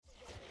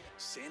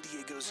San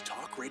Diego's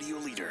talk radio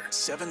leader,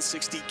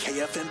 760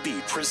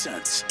 KFMB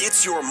presents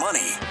It's Your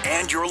Money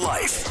and Your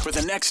Life. For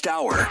the next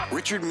hour,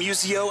 Richard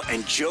Musio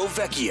and Joe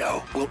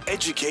Vecchio will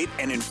educate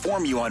and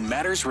inform you on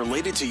matters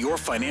related to your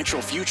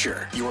financial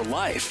future, your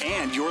life,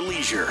 and your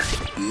leisure.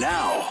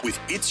 Now, with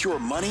It's Your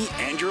Money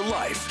and Your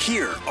Life,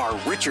 here are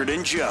Richard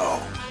and Joe.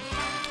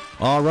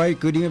 All right,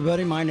 good evening,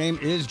 everybody. My name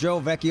is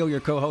Joe Vecchio, your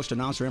co-host,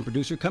 announcer, and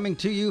producer, coming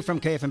to you from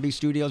KFMB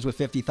Studios with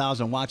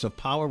 50,000 watts of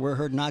power. We're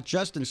heard not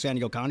just in San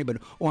Diego County, but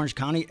Orange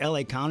County,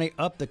 LA County,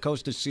 up the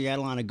coast of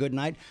Seattle on a good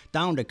night,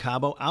 down to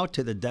Cabo, out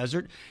to the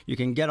desert. You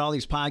can get all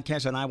these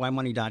podcasts on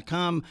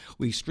iYmoney.com.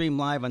 We stream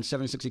live on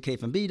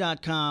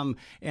 760KFMB.com.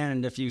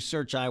 And if you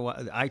search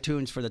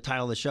iTunes for the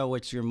title of the show,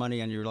 It's Your Money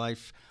and Your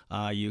Life,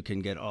 you can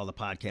get all the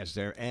podcasts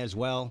there as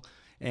well.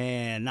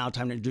 And now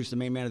time to introduce the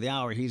main man of the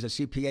hour. He's a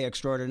CPA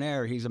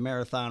extraordinaire. He's a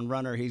marathon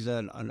runner. He's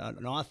an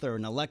author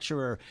and a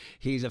lecturer.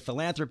 He's a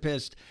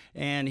philanthropist.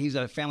 And he's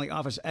a family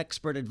office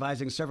expert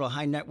advising several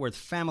high net worth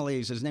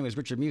families. His name is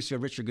Richard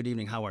Musio. Richard, good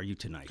evening. How are you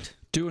tonight?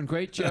 Doing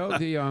great, Joe.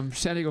 The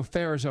San Diego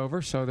Fair is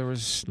over, so there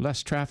was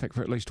less traffic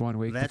for at least 1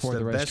 week before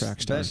the racetrack started.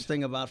 That's the best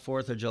thing about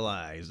 4th of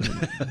July.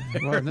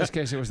 Well, in this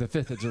case, it was the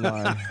 5th of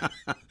July.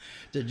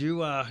 Did you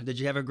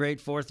have a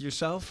great 4th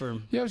yourself? Or?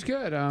 Yeah, it was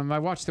good. I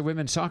watched the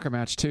women's soccer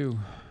match, too.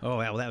 Oh,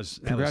 well, that was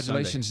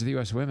Congratulations to the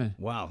U.S. women.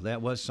 Wow,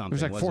 that was something.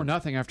 It was like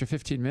 4-0 after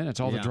 15 minutes.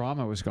 All the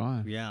drama was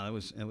gone. Yeah, it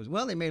was.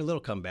 Well, they made a little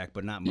comeback,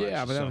 but not much.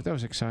 Yeah, but that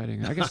was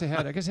exciting. I guess they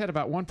had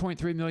about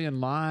 1.3 million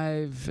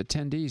live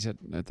attendees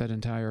at that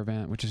entire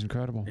event, which is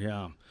incredible.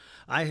 Yeah.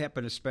 I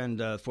happened to spend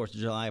 4th of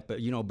July, but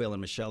Bill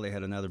and Michelle, they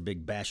had another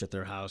big bash at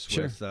their house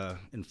with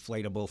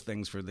inflatable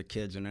things for the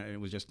kids, and it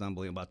was just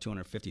unbelievable, about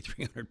 250,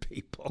 300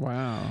 people.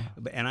 Wow.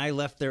 And I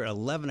left there at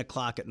 11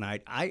 o'clock at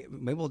night.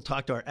 Maybe we'll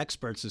talk to our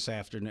experts this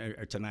afternoon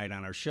or tonight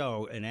on our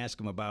show and ask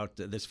them about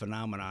this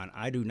phenomenon.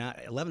 I do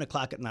not, 11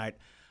 o'clock at night,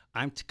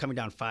 I'm coming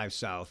down 5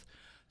 South,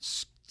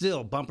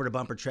 still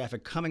bumper-to-bumper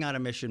traffic coming out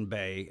of Mission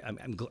Bay.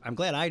 I'm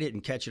glad I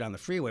didn't catch it on the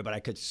freeway, but I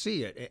could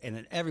see it, and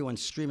then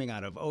everyone's streaming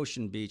out of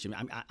Ocean Beach.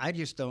 I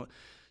just don't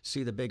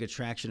see the big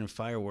attraction of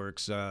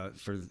fireworks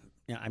for.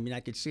 I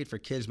could see it for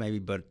kids maybe,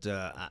 but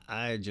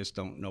I just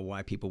don't know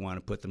why people want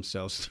to put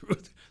themselves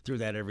through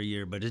that every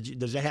year. But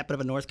does that happen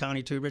up in North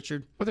County too,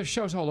 Richard? Well, there's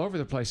shows all over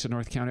the place in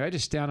North County. I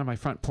just stand on my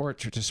front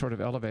porch, which is sort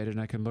of elevated,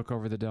 and I can look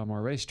over the Del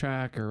Mar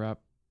racetrack or up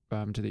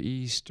to the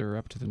east or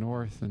up to the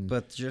north, and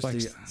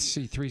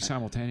see 3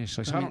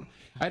 simultaneously. So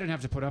I didn't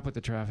have to put up with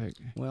the traffic.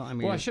 Well,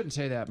 I shouldn't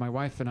say that. My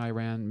wife and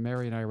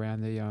Mary and I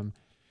ran the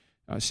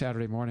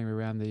Saturday morning. We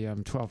ran the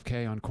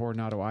 12K on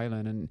Coronado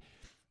Island, and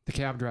the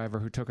cab driver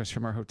who took us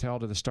from our hotel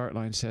to the start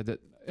line said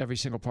that every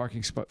single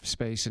parking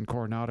space in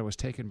Coronado was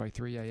taken by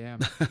 3 a.m.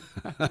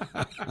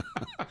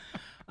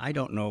 I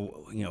don't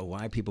know,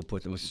 why people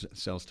put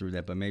themselves through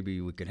that, but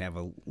maybe we could have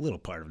a little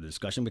part of the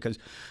discussion because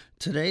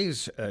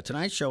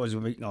tonight's show is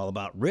all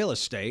about real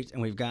estate,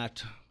 and we've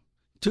got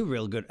 2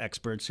 real good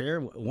experts here.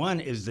 One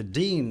is the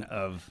dean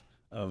of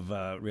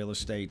real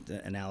estate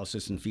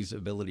analysis and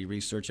feasibility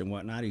research and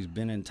whatnot. He's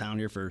been in town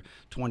here for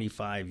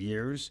 25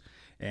 years,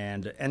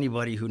 and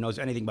anybody who knows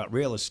anything about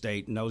real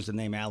estate knows the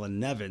name Alan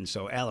Nevin.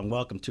 So, Alan,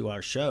 welcome to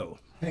our show.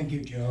 Thank you,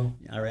 Joe.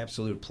 Our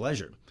absolute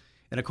pleasure.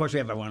 And, of course, we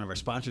have one of our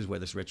sponsors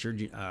with us, Richard,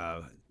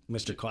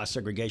 Mr. Cost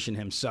Segregation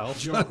himself.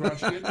 Joe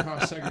Grushkin,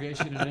 Cost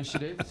Segregation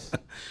Initiatives.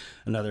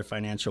 Another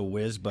financial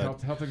whiz.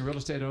 But helping real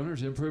estate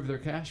owners improve their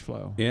cash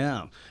flow.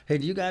 Yeah. Hey,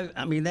 do you guys,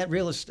 the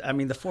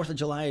 4th of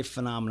July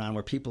phenomenon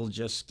where people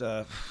just,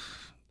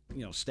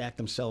 stack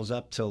themselves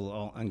up till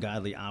all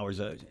ungodly hours.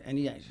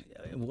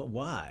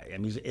 Why?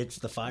 It's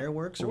the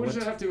fireworks? Well, what does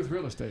that have to do with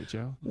real estate,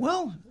 Joe?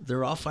 Well,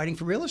 they're all fighting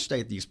for real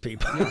estate, these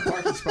people. Yeah,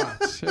 parking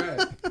spots.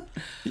 Right.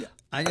 Yeah.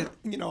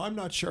 I'm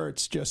not sure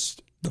it's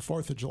just the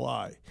 4th of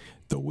July.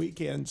 The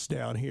weekends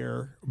down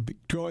here,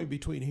 going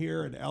between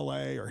here and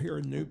L.A. or here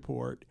in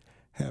Newport,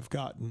 have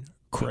gotten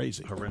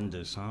crazy.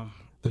 Horrendous, huh?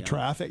 The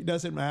traffic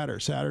doesn't matter.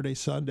 Saturday,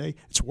 Sunday,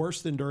 it's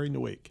worse than during the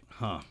week.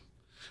 Huh.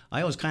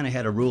 I always kind of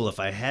had a rule. If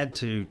I had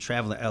to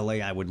travel to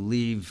L.A., I would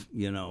leave,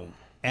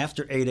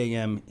 after 8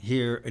 a.m.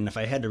 here, and if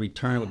I had to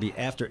return, it would be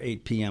after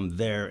 8 p.m.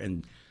 there,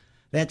 and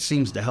that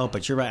seems to help,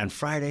 but you're right. On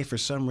Friday, for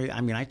some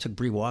reason, I took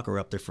Bree Walker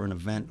up there for an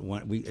event.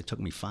 It took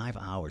me 5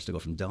 hours to go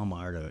from Del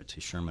Mar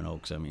to Sherman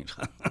Oaks.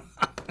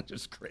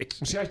 Just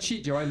crazy. See, I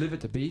cheat, Joe. I live at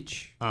the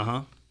beach.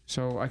 Uh-huh.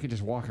 So I can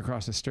just walk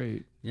across the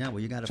street. Yeah,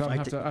 well, you got to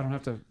fight. I don't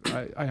have to.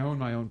 I own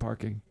my own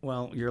parking.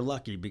 Well, you're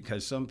lucky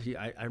because some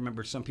people. I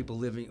remember some people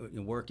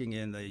working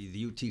in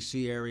the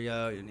UTC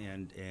area,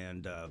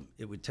 and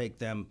it would take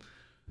them.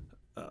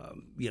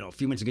 A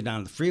few minutes to get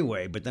down to the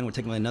freeway, but then it would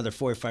take them another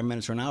 45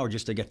 minutes or an hour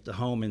just to get to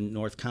home in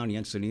North County,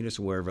 Encinitas,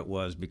 or wherever it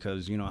was,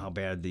 because you know how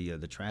bad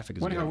the traffic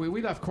is. Anyhow,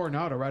 we left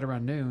Coronado right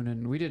around noon,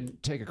 and we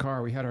didn't take a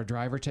car. We had our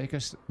driver take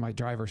us. My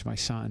driver's my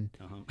son.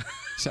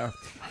 So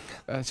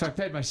I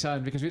paid my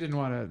son because we didn't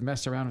want to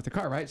mess around with the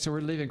car, right? So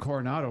we're leaving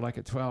Coronado like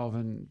at 12,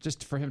 and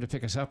just for him to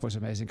pick us up was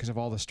amazing because of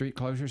all the street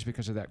closures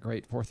because of that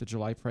great 4th of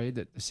July parade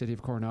that the city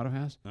of Coronado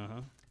has.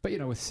 But,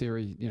 with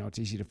Siri, it's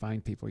easy to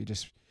find people. You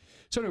just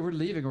So we're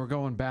leaving, we're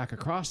going back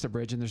across the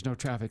bridge, and there's no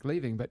traffic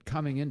leaving. But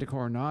coming into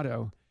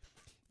Coronado,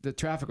 the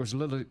traffic was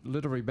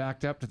literally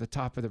backed up to the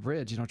top of the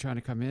bridge, trying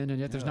to come in, and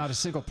yet there's not a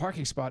single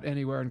parking spot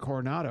anywhere in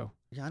Coronado.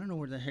 Yeah, I don't know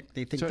where the heck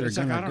they think So they're it's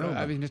going like, to I don't go.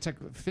 know. I mean, it's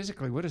like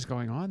physically, what is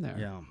going on there?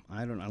 Yeah,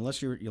 I don't know.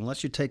 Unless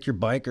you take your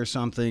bike or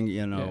something,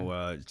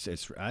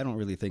 it's I don't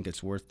really think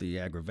it's worth the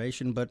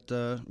aggravation. But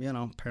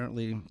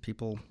apparently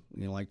people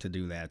like to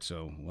do that.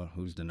 So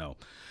who's to know?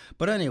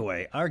 But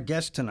anyway, our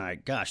guest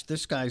tonight, gosh,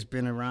 this guy's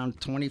been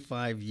around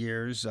 25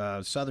 years.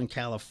 Southern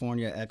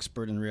California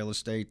expert in real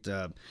estate.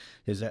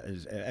 His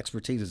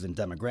expertise is in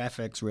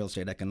demographics, real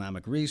estate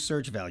economic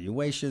research,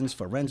 valuations,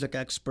 forensic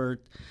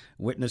expert,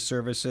 witness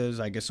services.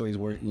 I guess so.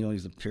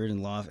 He's appeared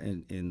in law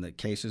in the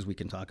cases. We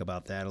can talk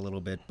about that a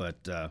little bit,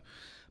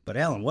 but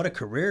Alan, what a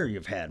career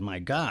you've had! My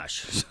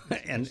gosh,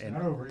 and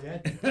not over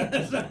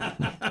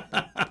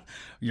yet.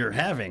 you're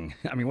having.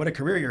 I mean, what a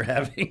career you're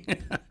having!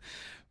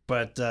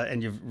 But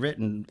and you've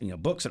written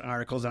books and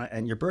articles,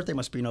 and your birthday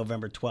must be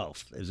November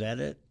 12th. Is that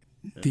it?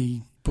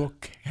 The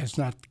book has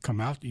not come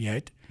out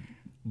yet.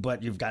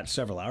 But you've got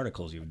several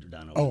articles you've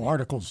done.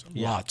 Articles,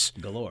 lots.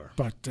 Galore.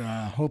 But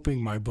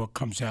hoping my book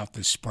comes out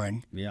this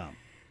spring. Yeah.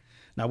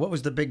 Now, what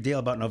was the big deal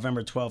about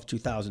November 12,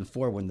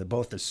 2004, when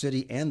both the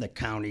city and the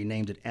county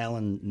named it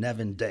Allen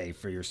Nevin Day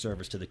for your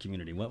service to the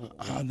community?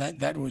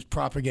 That was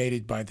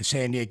propagated by the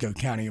San Diego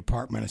County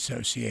Apartment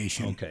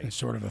Association. Okay. As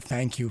sort of a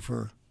thank you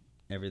for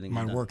everything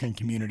my work in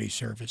community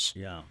service.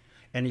 Yeah.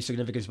 Any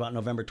significance about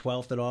November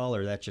 12th at all,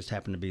 or that just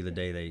happened to be the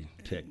day they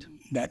picked?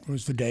 That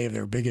was the day of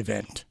their big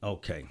event.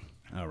 Okay.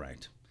 All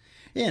right.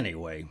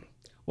 Anyway,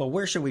 well,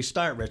 where should we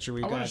start,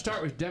 Richard? I want to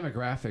start with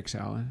demographics,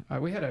 Alan.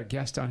 We had a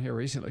guest on here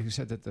recently who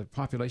said that the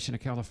population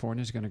of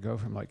California is going to go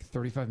from like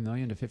 35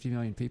 million to 50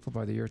 million people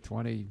by the year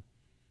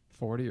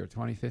 2040 or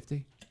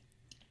 2050.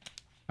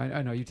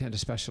 I know you tend to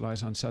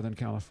specialize on Southern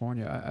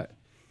California.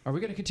 Are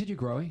we going to continue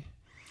growing?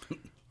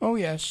 Oh,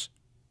 yes.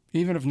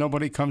 Even if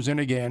nobody comes in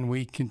again,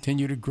 we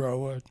continue to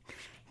grow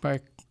by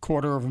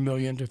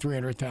 250,000 to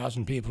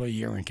 300,000 people a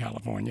year in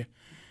California.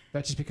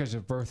 That's just because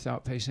of births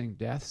outpacing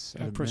deaths?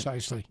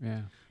 Precisely.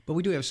 Yeah. But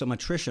we do have some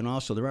attrition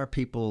also. There are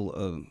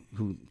people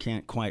who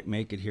can't quite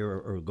make it here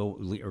or go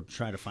or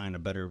try to find a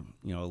better,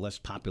 less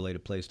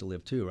populated place to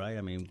live too, right?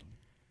 I mean,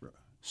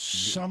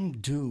 some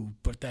do,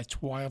 but that's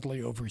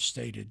wildly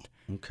overstated.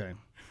 Okay.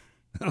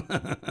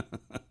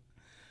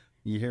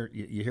 You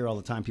hear all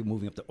the time people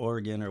moving up to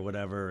Oregon or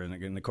whatever,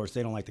 and of course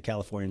they don't like the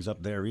Californians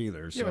up there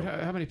either. So. Yeah,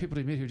 but how many people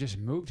do you meet who just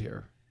moved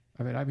here?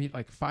 I meet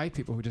like 5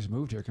 people who just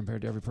moved here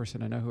compared to every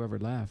person I know who ever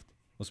left.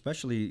 Well,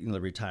 especially the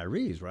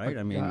retirees, right?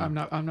 I mean, I'm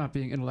not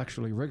being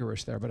intellectually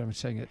rigorous there, but I'm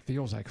saying it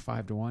feels like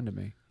 5 to 1 to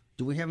me.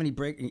 Do we have any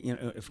break?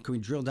 Can we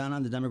drill down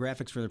on the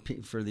demographics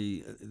for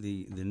the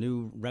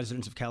new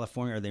residents of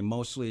California? Are they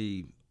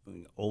mostly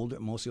older,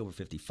 mostly over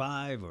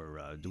 55,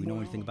 or do we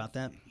know anything about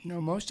that? No,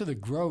 most of the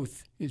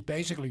growth is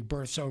basically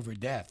births over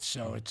deaths.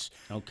 So it's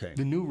okay.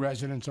 The new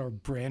residents are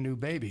brand new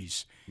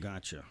babies.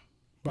 Gotcha.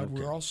 But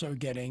we're also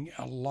getting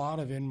a lot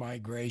of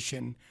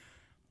in-migration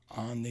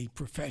on the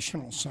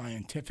professional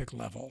scientific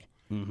level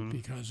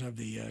because of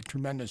the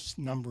tremendous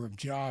number of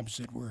jobs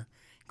that we're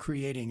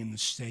creating in the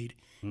state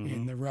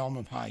in the realm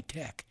of high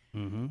tech.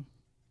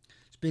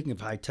 Speaking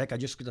of high tech, I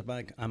just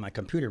looked on my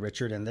computer,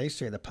 Richard, and they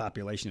say the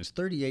population is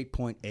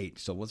 38.8.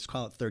 So let's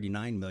call it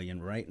 39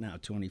 million right now,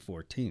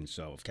 2014.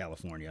 So of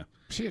California.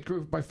 See, it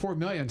grew by 4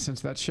 million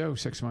since that show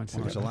 6 months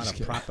ago. There's a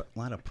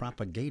lot of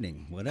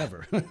propagating,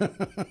 whatever.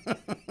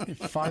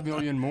 5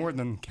 million more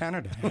than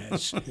Canada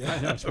has.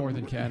 I know it's more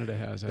than Canada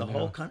has. The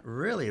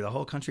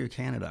whole country of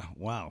Canada.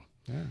 Wow.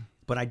 Yeah.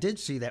 But I did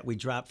see that we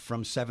dropped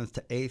from 7th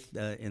to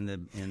 8th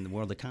in the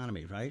world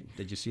economy, right?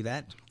 Did you see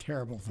that?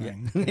 Terrible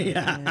thing.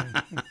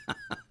 Yeah.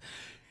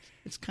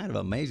 It's kind of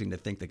amazing to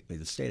think that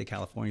the state of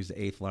California is the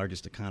 8th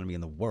largest economy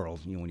in the world.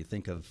 When you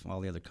think of all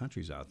the other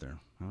countries out there,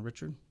 huh,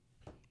 Richard?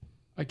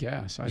 I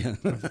guess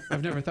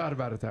I've never thought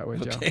about it that way,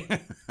 Joe.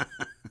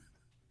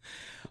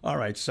 All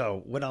right.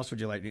 So, what else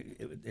would you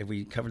like? Have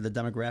we covered the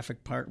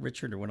demographic part,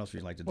 Richard, or what else would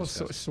you like to discuss?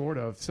 Well, sort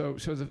of. So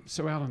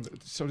Alan.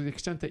 So to the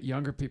extent that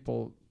younger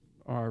people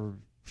are,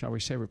 shall we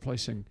say,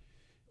 replacing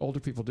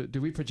older people,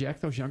 do we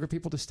project those younger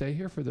people to stay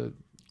here for the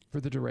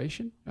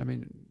duration? I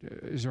mean,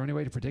 is there any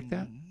way to predict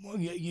that? Well,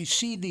 you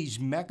see these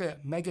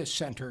mega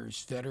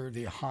centers that are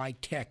the high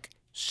tech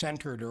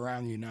centered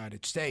around the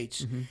United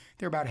States.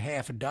 There are about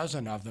half a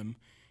dozen of them,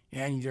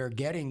 and they're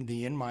getting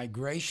the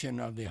in-migration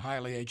of the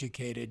highly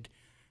educated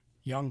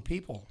young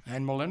people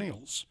and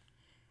millennials.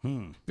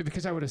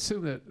 Because I would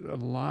assume that a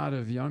lot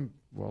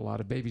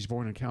of babies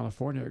born in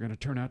California are going to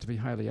turn out to be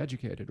highly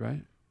educated,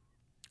 right?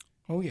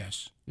 Oh,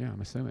 yes. Yeah, I'm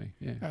assuming.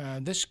 Yeah.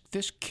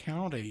 This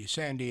county,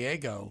 San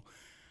Diego,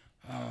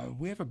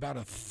 we have about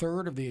a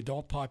third of the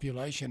adult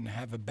population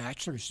have a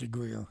bachelor's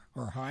degree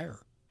or higher.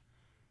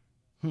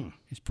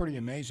 It's pretty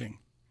amazing.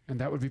 And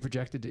that would be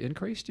projected to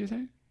increase, do you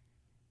think?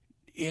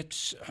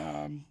 It's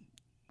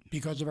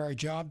because of our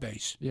job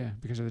base. Yeah,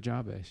 because of the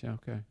job base. Yeah,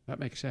 okay. That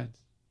makes sense.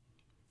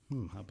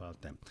 How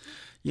about that?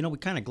 You know, we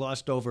kind of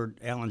glossed over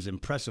Alan's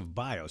impressive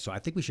bio, so I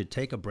think we should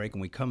take a break.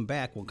 When we come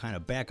back, we'll kind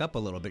of back up a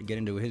little bit and get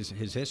into his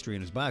history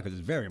and his bio, because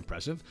it's very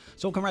impressive.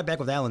 So we'll come right back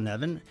with Alan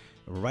Nevin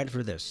right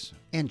after this,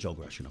 and Joe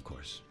Grushin, of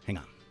course. Hang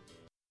on.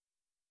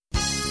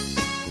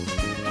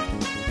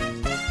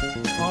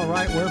 All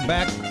right, we're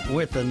back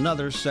with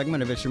another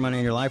segment of It's Your Money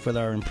in Your Life with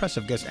our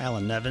impressive guest,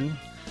 Alan Nevin.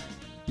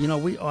 You know,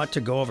 we ought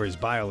to go over his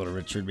bio a little,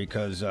 Richard,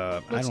 because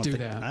I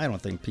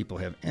don't think people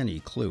have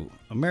any clue.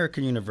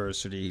 American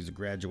University, he's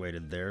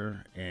graduated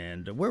there.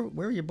 And where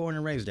were you born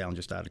and raised, Alan,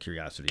 just out of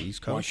curiosity?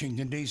 East Coast?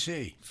 Washington,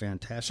 D.C.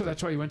 Fantastic. So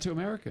that's why you went to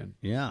American.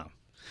 Yeah.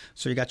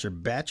 So you got your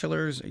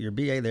bachelor's, your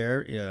BA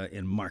there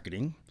in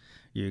marketing.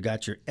 You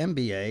got your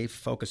MBA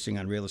focusing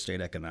on real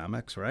estate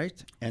economics, right?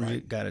 And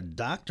you got a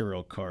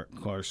doctoral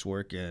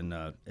coursework in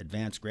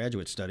advanced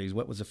graduate studies.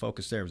 What was the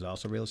focus there? Was it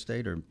also real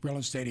estate or real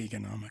estate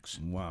economics?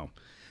 Wow.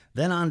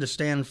 Then on to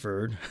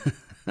Stanford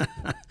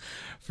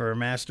for a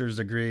master's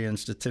degree in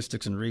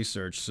statistics and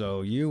research.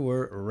 So you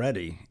were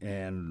ready.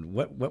 And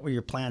what were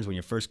your plans when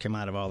you first came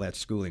out of all that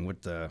schooling?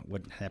 What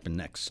happened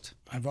next?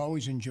 I've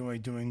always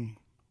enjoyed doing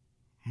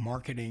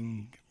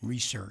marketing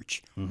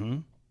research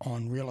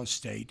on real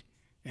estate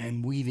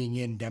and weaving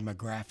in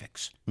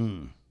demographics.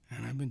 And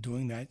I've been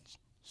doing that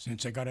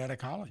since I got out of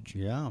college.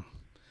 Yeah.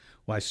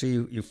 Well, I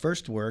see you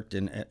first worked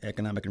in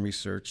economic and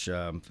research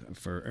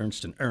for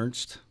Ernst &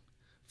 Ernst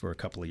for a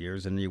couple of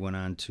years, and then you went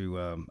on to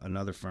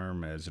another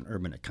firm as an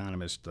urban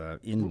economist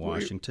in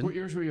Washington. What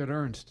years were you at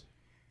Ernst?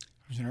 I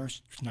was in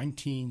Ernst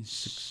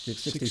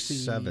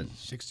 1967.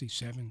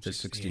 67,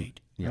 68.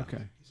 Yeah.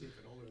 Okay.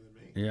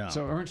 Yeah.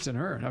 So Ernst &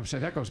 Ernst, I would say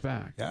that goes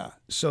back. Yeah.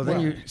 So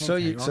then Ernst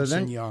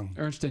 & Young.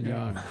 Ernst &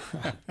 Young.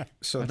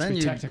 So That's then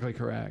you technically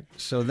correct.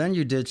 So then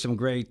you did some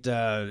great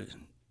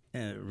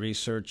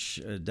research,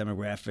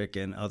 demographic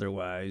and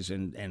otherwise,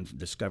 and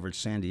discovered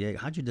San Diego.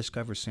 How'd you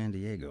discover San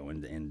Diego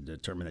and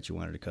determine that you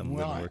wanted to come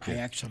live and work I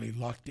here? actually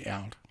lucked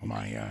out.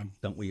 My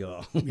Don't we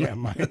all? yeah,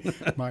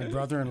 my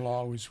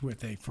brother-in-law was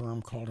with a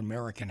firm called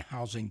American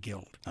Housing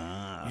Guild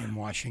in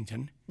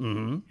Washington,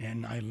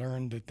 and I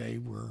learned that they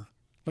were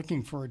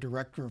looking for a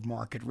director of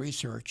market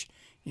research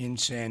in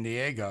San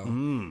Diego,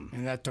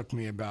 and that took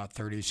me about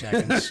 30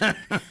 seconds.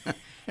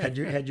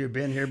 Had you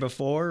been here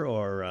before,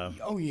 or?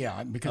 Oh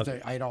yeah, because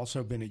I'd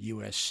also been at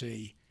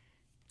USC,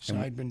 so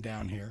I'd been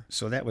down here.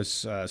 So that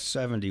was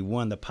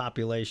 71. The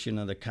population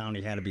of the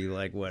county had to be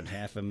like what,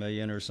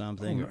 500,000 or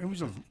something? It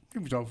was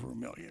over 1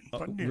 million.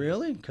 But,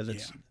 really? Because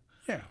it's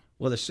yeah.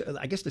 Well,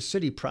 I guess the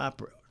city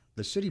proper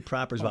is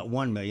about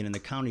 1 million, and the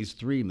county's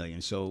 3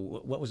 million. So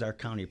what was our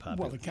county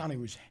population? Well, the county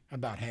was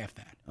about half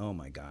that. Oh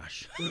my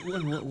gosh!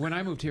 When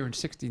I moved here in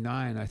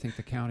 '69, I think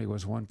the county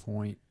was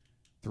 1.3.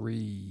 I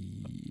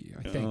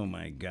think. Oh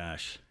my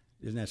gosh!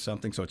 Isn't that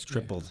something? So it's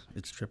tripled. Yeah.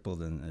 It's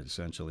tripled,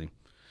 essentially.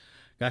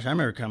 Gosh, I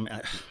remember coming.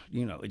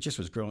 It just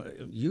was growing.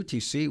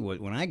 UTC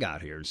when I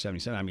got here in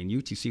 '77. I mean,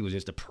 UTC was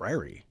just a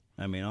prairie.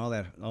 I mean, all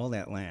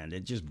that land.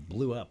 It just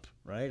blew up,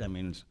 right? I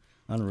mean, it's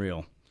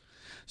unreal.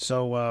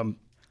 So.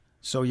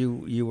 So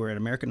you were at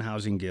American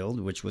Housing Guild,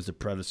 which was the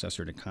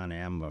predecessor to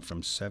ConAm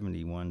from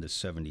 71 to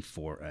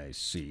 74, I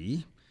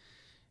see.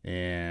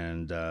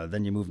 And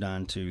then you moved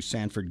on to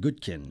Sanford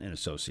Goodkin and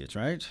Associates,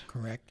 right?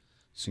 Correct.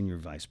 Senior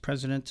Vice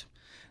President.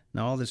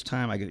 Now, all this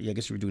time, I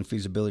guess you were doing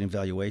feasibility and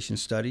valuation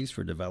studies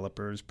for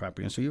developers,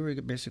 property. And so you were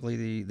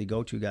basically the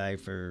go-to guy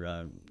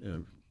for,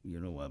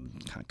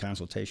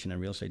 consultation and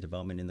real estate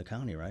development in the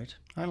county, right?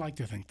 I like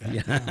to think that.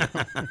 Yeah.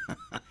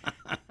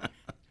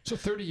 So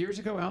 30 years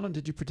ago, Alan,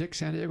 did you predict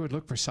San Diego would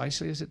look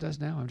precisely as it does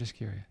now? I'm just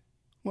curious.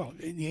 Well,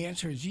 the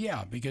answer is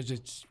yeah, because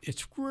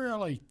it's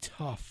really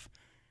tough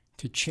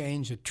to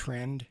change a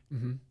trend.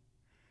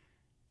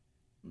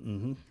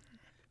 And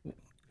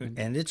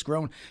it's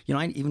grown.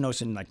 I even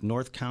noticed in like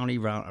North County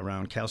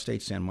around Cal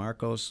State San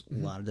Marcos, a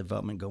lot of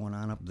development going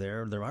on up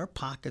there. There are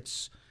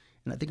pockets,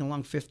 and I think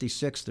along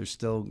 56, there's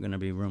still going to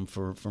be room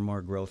for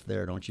more growth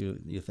there, don't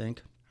you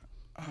think?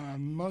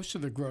 Most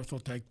of the growth will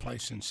take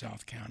place in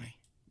South County.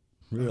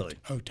 Really?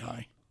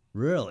 Otay.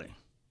 Really?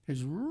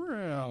 There's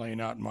really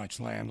not much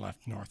land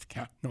left north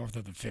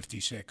of the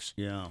 56.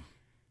 Yeah,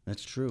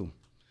 that's true.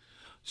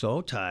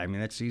 So Otay, I mean,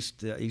 that's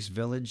East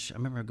Village. I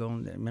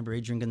remember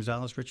Adrian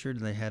Gonzalez, Richard.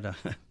 They had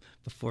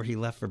before he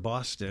left for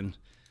Boston,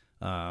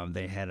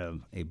 they had a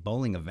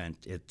bowling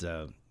event at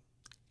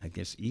I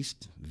guess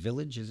East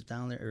Village, is it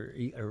down there,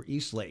 or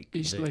East Lake?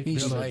 East Lake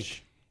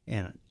Village.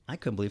 And I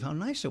couldn't believe how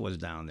nice it was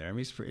down there. I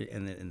mean,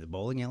 and the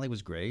bowling alley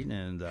was great.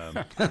 And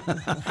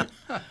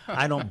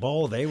I don't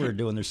bowl; they were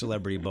doing their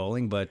celebrity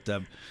bowling. But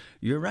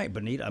you're right,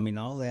 Benita. I mean,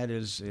 all that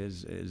is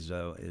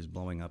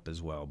blowing up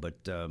as well.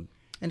 But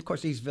and of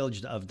course, East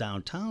Village of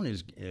downtown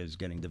is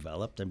getting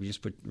developed. I mean,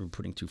 we're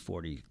putting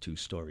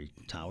 242-story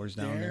towers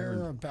down there.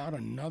 There are about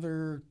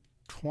another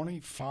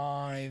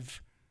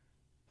 25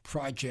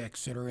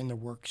 projects that are in the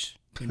works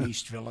in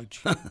East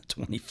Village.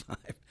 25.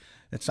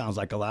 That sounds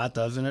like a lot,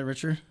 doesn't it,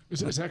 Richard?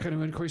 Is that going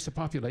to increase the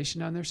population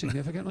down there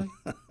significantly?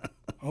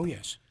 Oh,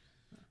 yes.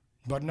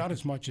 But not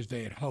as much as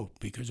they had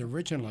hoped, because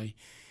originally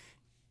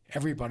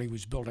everybody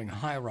was building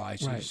high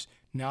rises. Right.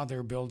 Now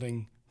they're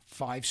building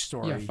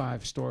 5-story. Yeah,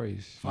 5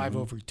 stories. 5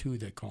 over 2,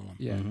 they call them.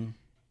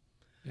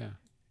 Yeah. Yeah.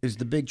 Is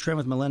the big trend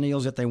with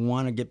millennials that they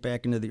want to get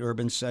back into the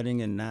urban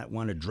setting and not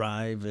want to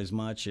drive as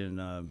much? And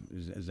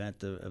is that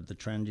the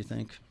trend, you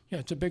think? Yeah,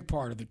 it's a big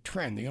part of the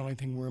trend. The only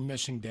thing we're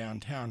missing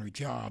downtown are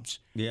jobs.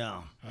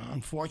 Yeah.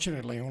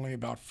 Unfortunately, only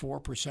about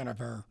 4% of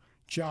our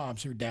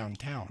jobs are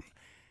downtown.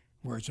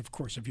 Whereas, of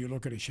course, if you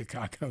look at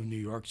Chicago, New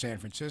York, San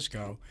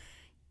Francisco,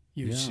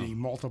 you see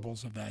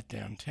multiples of that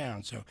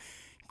downtown. So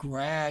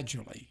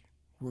gradually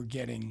we're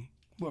getting,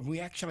 well, we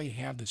actually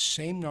have the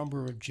same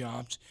number of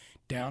jobs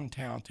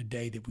downtown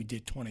today that we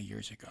did 20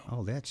 years ago.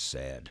 Oh, that's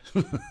sad.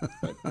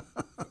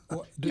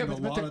 Well, did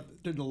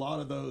a lot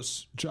of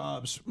those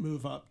jobs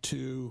move up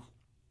to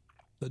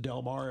the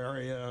Del Mar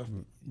area?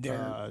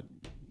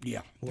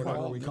 Yeah,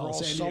 Whatever we call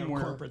San Diego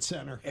somewhere Corporate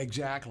Center.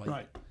 Exactly.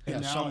 Right. Yeah,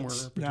 And now somewhere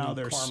between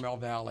there's Carmel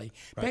Valley.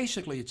 Right.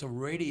 Basically, it's a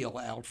radial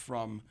out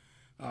from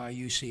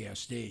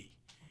UCSD.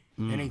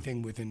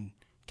 Anything within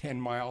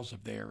 10 miles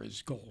of there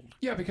is gold.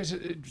 Yeah, because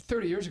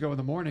 30 years ago in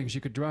the mornings,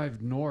 you could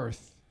drive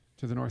north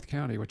to the North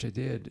County, which I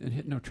did, and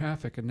hit no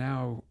traffic. And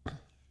now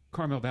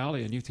Carmel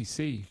Valley and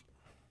UTC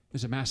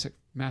is a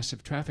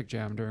massive traffic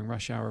jam during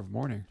rush hour of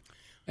morning.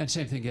 And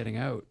same thing getting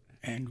out.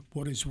 And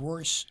what is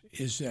worse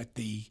is that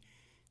the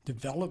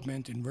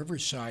development in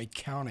Riverside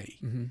County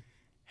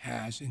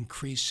has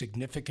increased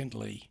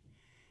significantly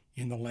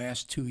in the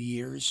last 2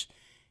 years,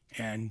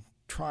 and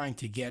trying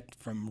to get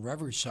from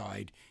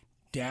Riverside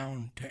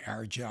down to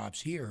our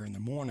jobs here in the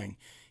morning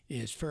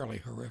is fairly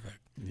horrific.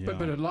 Yeah.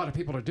 But a lot of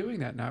people are doing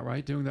that now,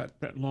 right? Doing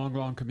that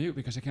long commute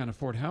because they can't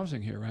afford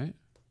housing here, right?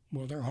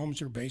 Well, their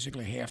homes are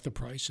basically half the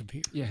price of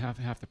here. Yeah,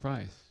 half the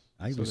price.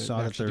 I even So they saw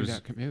that actually do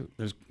that commute.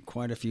 there's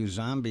quite a few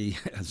zombie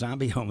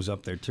homes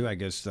up there too. I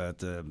guess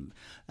that,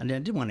 and I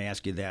did want to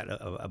ask you that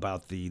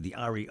about the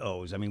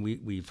REOs. I mean,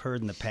 we've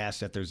heard in the past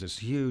that there's this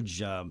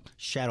huge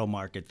shadow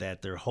market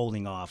that they're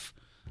holding off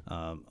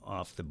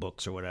the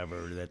books or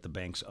whatever that the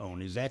banks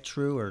own. Is that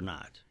true or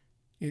not?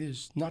 It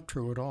is not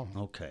true at all.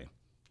 Okay,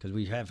 because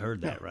we have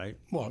heard that, right?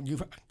 Well,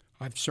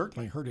 I've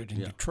certainly heard it in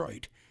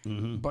Detroit,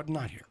 but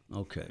not here.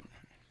 Okay.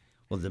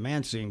 Well,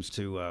 demand seems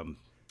to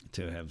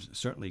have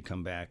certainly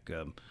come back.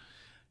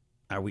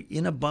 Are we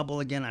in a bubble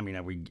again? I mean,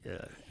 are we?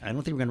 I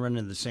don't think we're going to run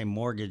into the same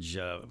mortgage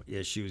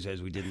issues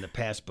as we did in the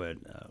past. But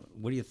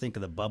what do you think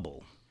of the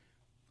bubble?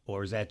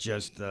 Or is that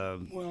just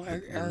Well,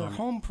 our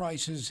home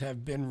prices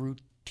have been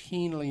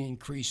routinely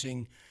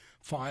increasing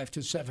 5 to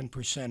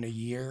 7% a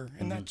year,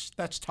 and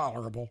that's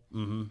tolerable.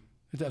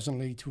 It doesn't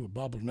lead to a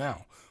bubble.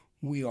 Now,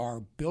 we are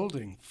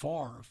building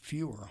far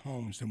fewer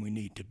homes than we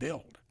need to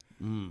build.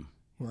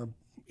 We're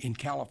in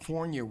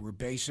California, we're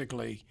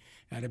basically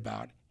at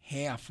about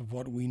half of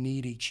what we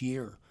need each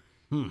year.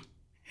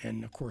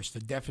 And, of course,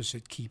 the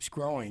deficit keeps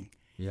growing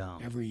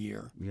every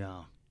year.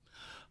 Yeah.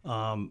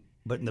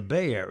 But in the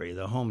Bay Area,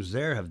 the homes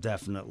there have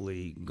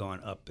definitely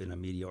gone up in a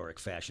meteoric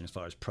fashion as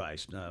far as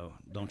price. Now,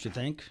 don't you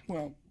think?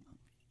 Well,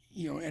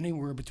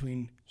 anywhere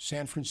between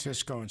San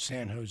Francisco and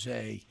San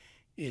Jose,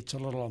 it's a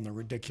little on the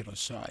ridiculous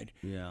side.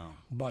 Yeah.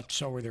 But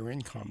so are their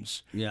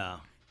incomes. Yeah.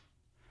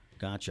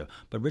 Gotcha.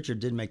 But Richard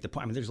did make the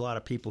point. I mean, there's a lot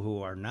of people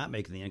who are not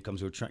making the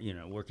incomes who are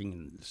trying, working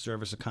in the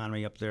service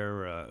economy up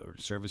there, or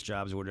service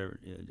jobs or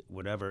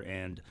whatever,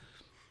 and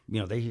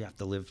they have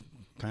to live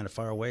kind of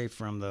far away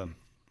from the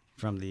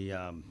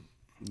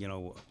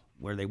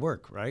where they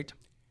work, right?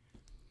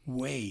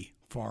 Way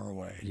far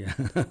away. Yeah.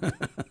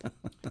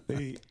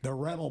 The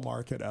rental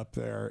market up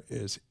there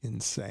is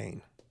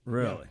insane.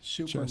 Really?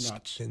 Super Just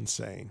nuts.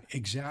 insane.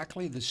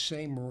 Exactly the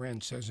same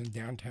rents as in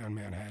downtown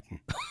Manhattan.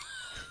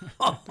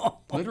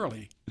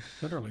 Literally,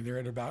 they're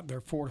at about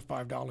 $4 to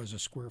 $5 a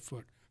square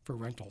foot for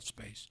rental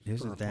space.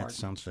 Isn't that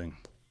something?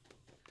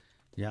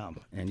 Yeah,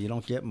 and you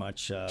don't get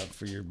much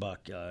for your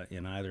buck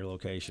in either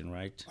location,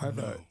 right? I have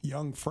a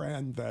young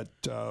friend that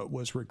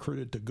was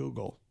recruited to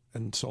Google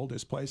and sold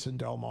his place in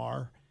Del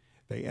Mar.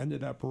 They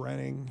ended up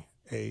renting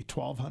a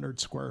 1,200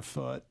 square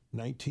foot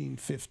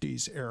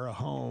 1950s era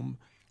home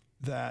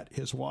that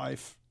his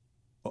wife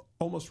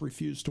almost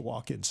refused to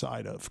walk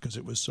inside of because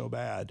it was so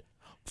bad.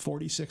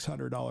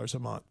 $4,600 a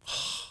month.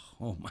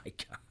 Oh my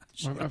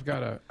gosh! I've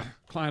got a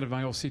client of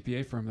my old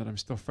CPA firm that I'm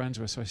still friends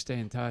with, so I stay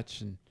in touch.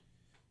 And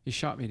he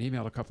shot me an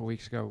email a couple of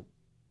weeks ago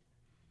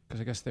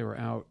because I guess they were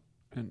out,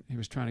 and he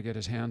was trying to get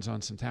his hands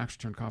on some tax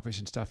return copies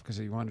and stuff because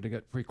he wanted to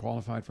get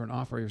pre-qualified for an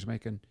offer he was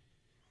making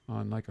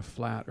on like a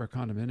flat or a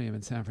condominium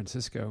in San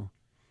Francisco.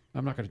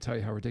 I'm not going to tell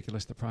you how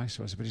ridiculous the price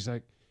was, but he's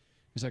like,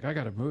 I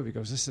got to move. He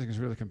goes, this thing is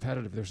really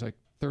competitive. There's like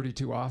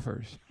 32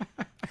 offers.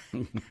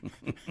 I'm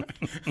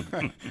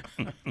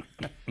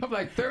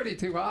like,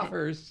 32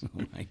 offers?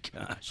 Oh my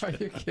gosh! Are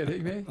you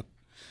kidding me?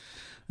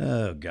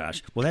 Oh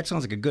gosh! Well, that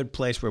sounds like a good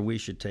place where we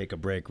should take a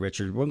break,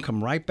 Richard. We'll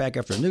come right back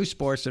after news,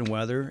 sports, and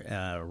weather.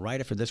 Right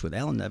after this with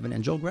Alan Nevin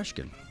and Joel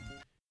Greshkin.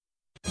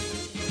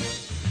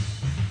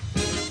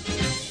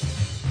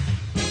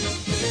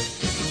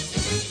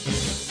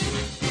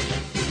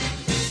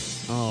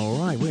 All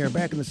right, we are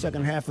back in the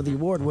second half of the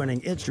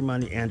award-winning It's Your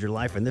Money and Your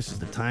Life, and this is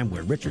the time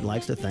where Richard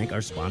likes to thank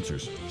our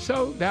sponsors.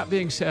 So, that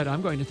being said,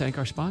 I'm going to thank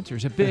our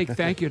sponsors. A big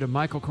thank you to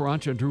Michael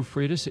Carancha and Drew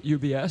Freitas at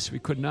UBS. We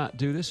could not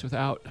do this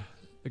without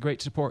the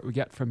great support we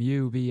get from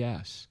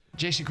UBS.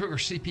 Jason Kruger,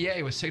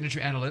 CPA with Signature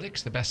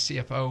Analytics, the best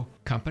CFO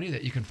company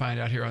that you can find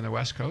out here on the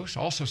West Coast.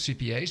 Also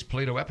CPAs,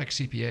 Polito Epic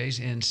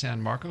CPAs in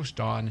San Marcos,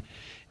 Don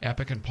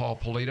Epic and Paul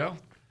Polito.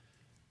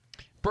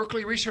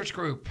 Berkeley Research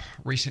Group,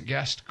 recent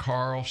guest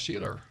Carl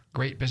Sheeler,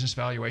 great business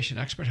valuation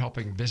expert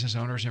helping business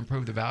owners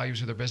improve the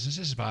values of their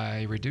businesses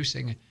by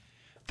reducing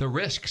the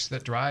risks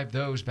that drive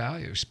those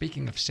values.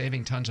 Speaking of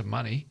saving tons of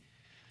money,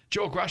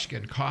 Joel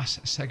Grushkin,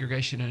 Cost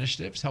Segregation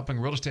Initiatives, helping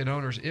real estate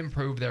owners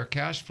improve their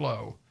cash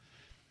flow.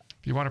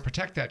 If you want to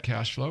protect that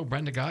cash flow,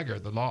 Brenda Geiger,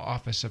 the law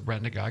office of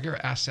Brenda Geiger,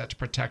 Assets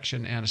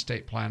Protection and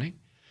Estate Planning.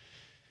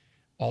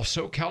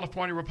 Also,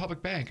 California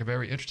Republic Bank, a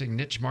very interesting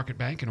niche market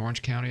bank in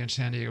Orange County and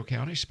San Diego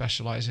County,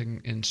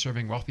 specializing in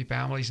serving wealthy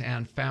families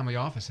and family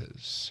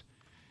offices.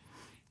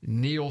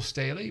 Neil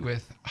Staley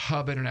with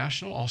Hub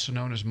International, also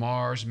known as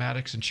Mars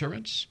Maddox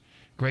Insurance,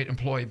 great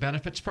employee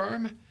benefits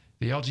firm.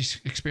 The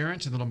LG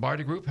Experience and the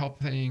Lombardi Group,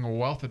 helping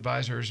wealth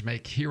advisors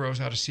make heroes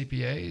out of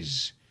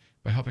CPAs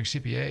by helping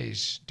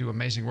CPAs do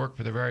amazing work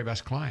for their very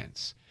best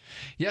clients.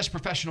 Yes,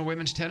 professional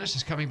women's tennis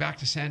is coming back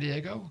to San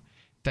Diego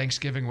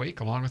Thanksgiving week,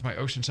 along with my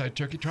Oceanside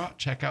Turkey Trot.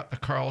 Check out the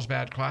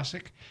Carlsbad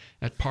Classic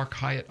at Park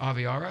Hyatt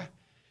Aviara.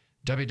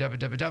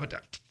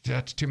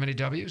 That's too many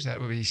W's.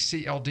 That would be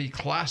CLD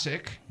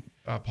Classic.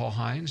 Paul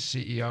Hines,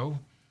 CEO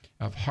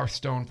of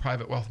Hearthstone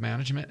Private Wealth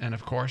Management, and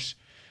of course,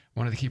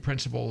 one of the key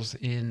principals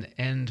in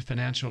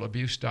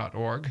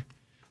endfinancialabuse.org,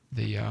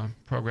 the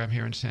program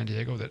here in San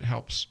Diego that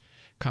helps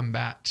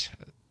combat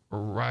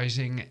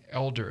rising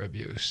elder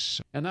abuse.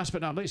 And last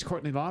but not least,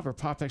 Courtney Lawver,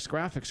 PopX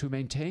Graphics, who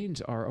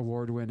maintains our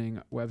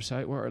award-winning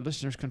website, where our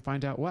listeners can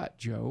find out what,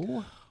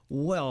 Joe?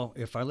 Well,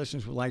 if our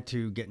listeners would like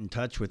to get in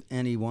touch with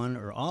anyone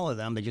or all of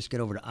them, they just get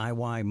over to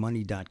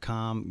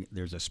iymoney.com.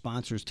 There's a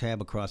sponsors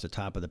tab across the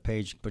top of the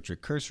page. Put your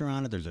cursor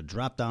on it. There's a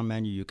drop-down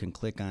menu. You can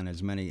click on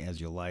as many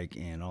as you like,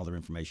 and all their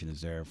information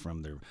is there,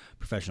 from their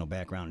professional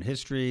background and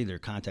history, their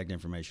contact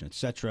information,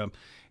 etc.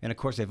 And, of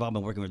course, they've all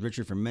been working with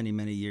Richard for many,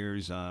 many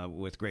years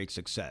with great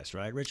success.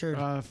 Right,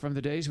 Richard? From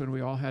the days when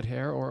we all had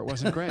hair or it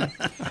wasn't gray.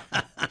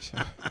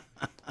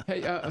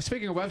 Hey,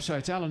 speaking of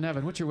websites, Alan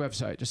Nevin, what's your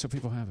website, just so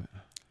people have it?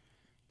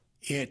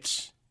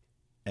 It's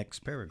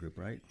Xpera Group,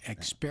 right?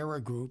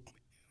 Xpera Group,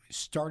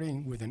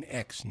 starting with an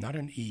X, not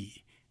an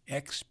E.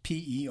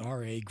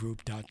 XPERA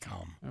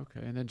Group.com.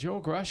 Okay, and then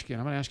Joel Grushkin,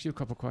 I'm going to ask you a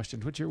couple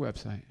questions. What's your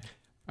website?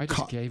 I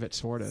just gave it,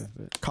 sort of.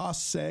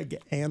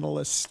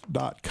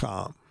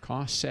 CostSegAnalyst.com.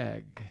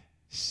 CostSeg,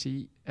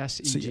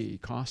 C-S-E-G,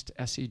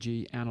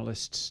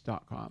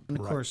 CostSegAnalysts.com. And,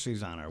 of course,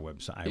 he's on our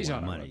website. He's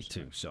on our Money, website.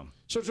 too. So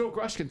Joel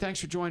Grushkin, thanks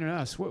for joining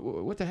us.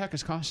 What the heck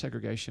is cost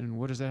segregation, and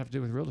what does that have to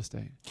do with real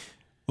estate?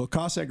 Well,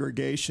 cost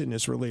segregation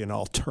is really an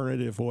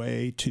alternative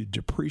way to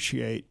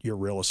depreciate your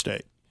real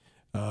estate.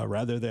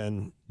 Rather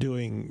than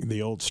doing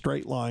the old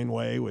straight line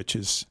way, which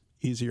is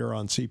easier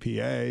on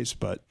CPAs,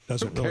 but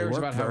doesn't really work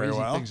about very how easy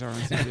well. Things are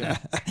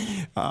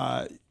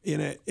on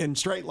CPA. In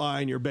straight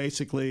line, you're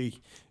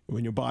basically,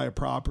 when you buy a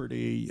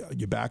property,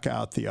 you back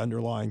out the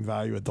underlying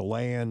value of the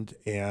land,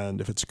 and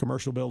if it's a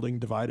commercial building,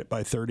 divide it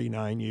by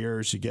 39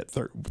 years, you get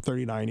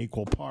 39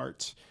 equal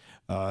parts.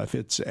 If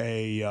it's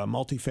a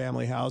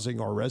multifamily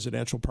housing or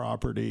residential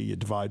property, you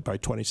divide by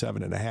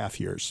 27 and a half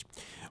years.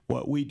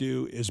 What we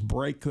do is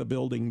break the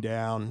building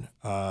down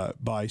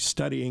by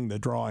studying the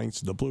drawings,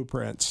 the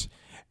blueprints,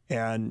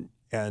 and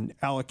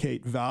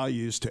allocate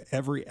values to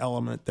every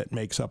element that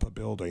makes up a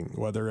building,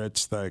 whether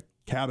it's the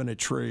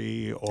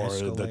cabinetry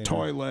or the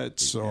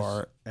toilets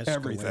or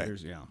everything.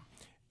 Yeah.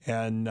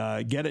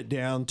 And get it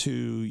down to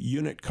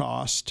unit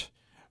cost,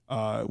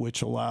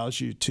 which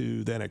allows you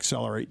to then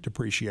accelerate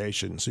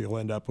depreciation. So you'll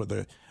end up with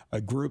a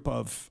group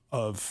of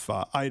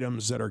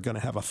items that are going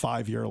to have a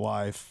 5-year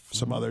life,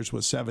 some others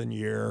with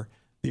 7-year,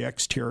 the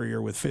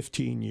exterior with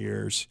 15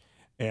 years.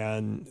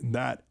 And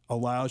that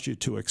allows you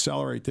to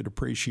accelerate the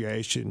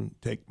depreciation,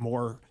 take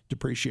more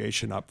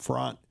depreciation up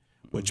front,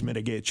 which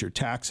mitigates your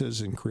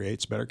taxes and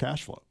creates better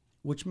cash flow.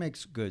 Which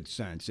makes good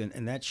sense,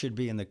 and that should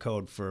be in the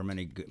code for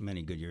many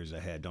good years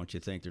ahead. Don't you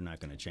think? They're not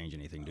going to change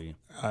anything, do you?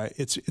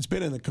 It's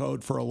been in the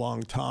code for a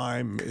long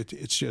time.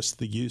 It's just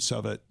the use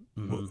of it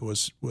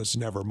was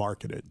never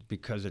marketed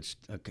because it's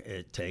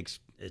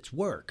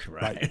work,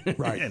 right?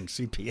 Right. And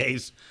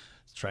CPAs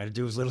try to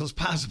do as little as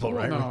possible,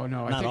 right?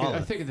 No.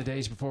 I think in the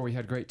days before we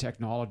had great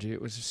technology,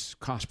 it was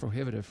cost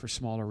prohibitive for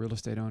smaller real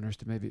estate owners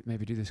to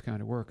maybe do this kind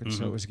of work, and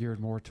so it was geared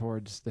more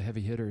towards the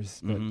heavy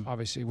hitters. But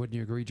obviously, wouldn't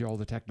you agree, Joel?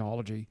 The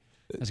technology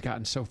has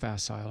gotten so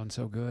facile and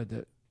so good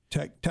that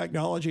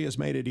technology has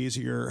made it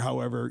easier.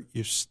 However,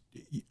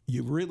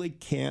 you really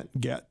can't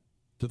get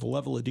to the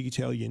level of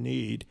detail you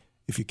need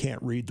if you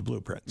can't read the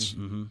blueprints.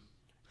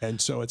 And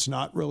so it's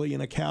not really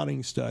an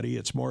accounting study.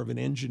 It's more of an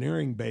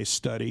engineering-based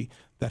study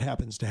that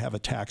happens to have a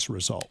tax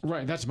result.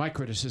 Right. That's my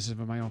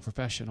criticism of my own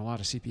profession. A lot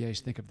of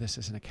CPAs think of this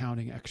as an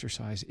accounting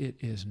exercise. It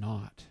is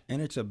not.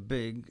 And it's a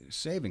big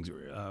savings.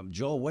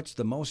 Joel, what's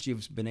the most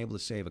you've been able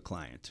to save a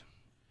client?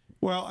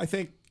 Well, I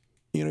think,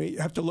 you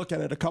have to look at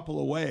it a couple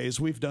of ways.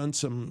 We've done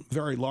some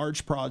very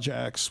large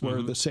projects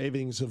where the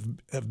savings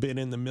have been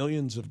in the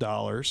millions of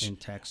dollars. In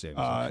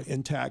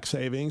tax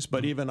savings.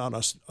 But even on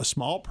a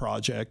small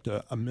project,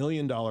 a $1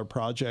 million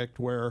project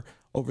where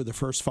over the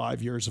first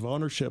 5 years of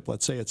ownership,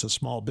 let's say it's a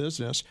small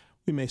business,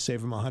 we may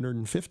save them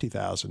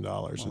 $150,000.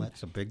 Well,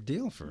 that's a big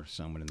deal for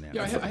someone in that.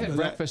 Yeah, I had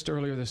breakfast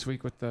earlier this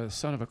week with the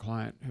son of a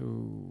client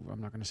who,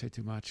 I'm not going to say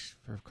too much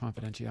for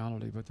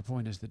confidentiality, but the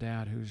point is the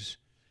dad, who's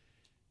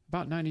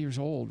about 90 years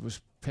old,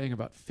 was paying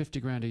about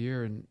 $50,000 a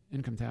year in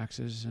income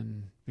taxes,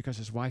 and because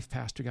his wife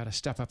passed, we got to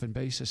step up in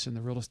basis in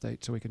the real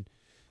estate so we can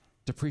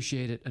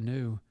depreciate it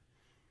anew.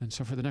 And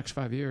so for the next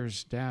 5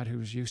 years, Dad,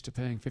 who's used to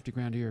paying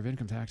 $50,000 a year of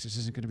income taxes,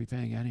 isn't going to be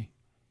paying any.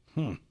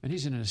 And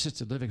he's in an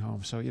assisted living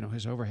home, so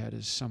his overhead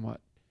is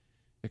somewhat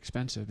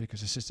expensive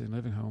because assisted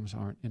living homes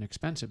aren't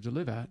inexpensive to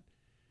live at.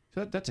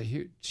 So that's a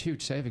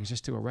huge savings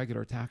just to a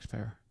regular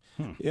taxpayer.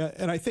 Yeah,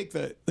 and I think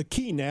that the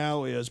key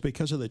now is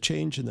because of the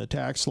change in the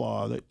tax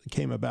law that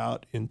came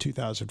about in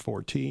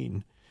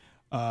 2014,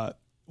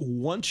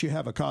 once you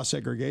have a cost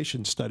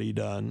segregation study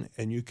done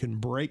and you can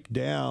break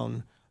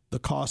down the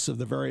costs of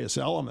the various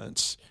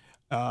elements,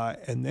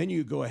 and then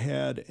you go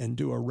ahead and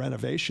do a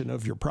renovation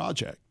of your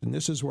project. And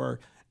this is where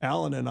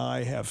Alan and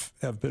I have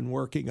been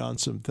working on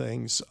some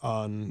things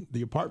on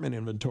the apartment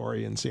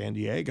inventory in San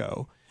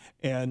Diego.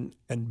 And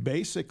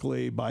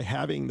basically by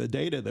having the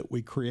data that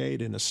we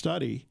create in a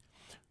study,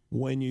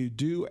 when you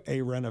do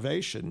a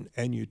renovation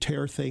and you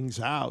tear things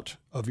out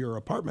of your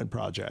apartment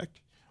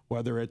project,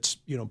 whether it's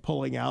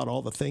pulling out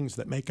all the things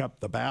that make up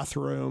the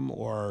bathroom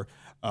or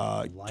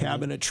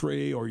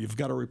cabinetry, or you've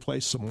got to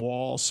replace some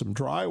walls, some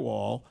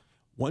drywall,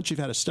 once you've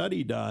had a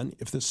study done,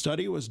 if the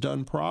study was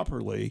done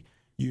properly,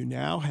 you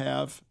now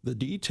have the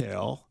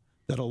detail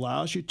that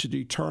allows you to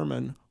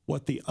determine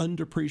what the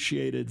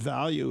undepreciated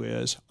value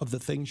is of the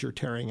things you're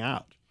tearing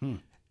out.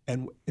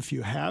 And if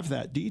you have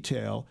that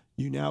detail,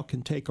 you now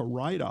can take a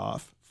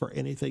write-off for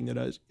anything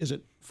that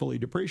isn't fully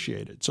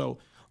depreciated. So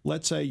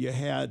let's say you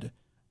had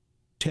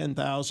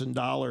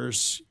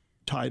 $10,000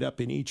 tied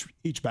up in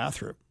each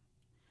bathroom,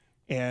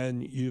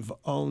 and you've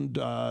owned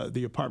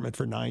the apartment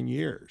for 9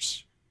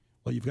 years.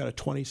 Well, you've got a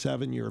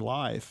 27-year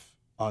life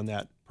on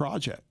that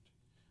project.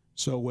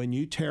 So when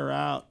you tear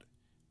out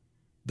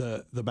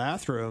the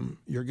bathroom,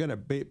 you're going to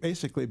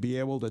basically be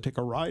able to take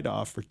a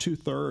write-off for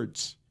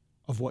 2/3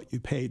 of what you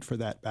paid for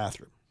that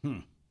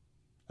bathroom.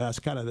 That's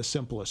kind of the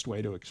simplest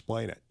way to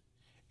explain it.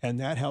 And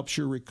that helps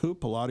you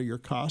recoup a lot of your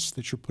costs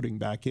that you're putting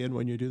back in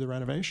when you do the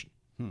renovation.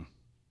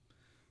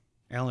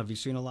 Alan, have you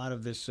seen a lot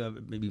of this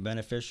maybe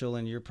beneficial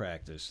in your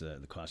practice, the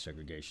cost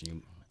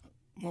segregation?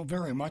 Well,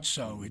 very much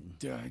so. It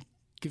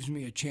gives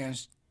me a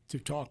chance to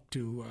talk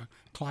to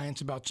clients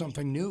about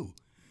something new,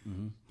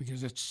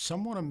 because it's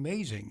somewhat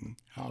amazing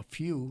how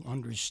few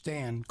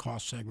understand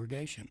cost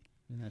segregation.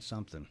 And that's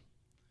something.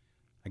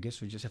 I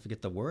guess we just have to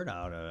get the word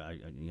out.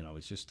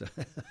 It's just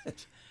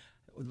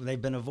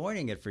they've been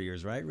avoiding it for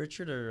years, right,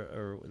 Richard?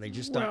 Or they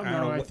just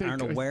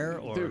aren't aware?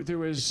 Or there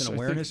was it's an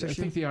awareness issue? I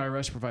think the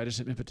IRS provided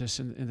some impetus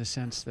in the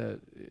sense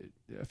that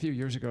a few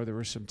years ago there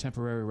were some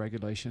temporary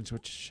regulations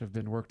which have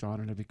been worked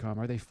on and have become.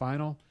 Are they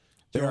final?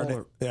 They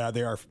are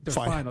They're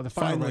final. The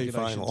final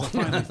regulations.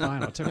 They're finally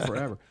final. It took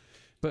forever.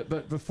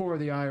 But before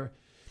the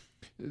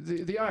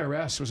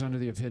IRS was under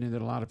the opinion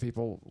that a lot of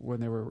people, when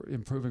they were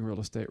improving real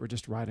estate, were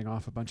just writing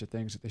off a bunch of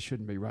things that they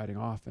shouldn't be writing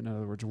off. In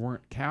other words,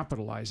 weren't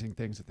capitalizing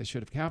things that they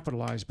should have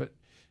capitalized. But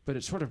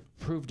it sort of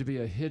proved to be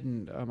a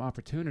hidden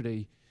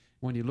opportunity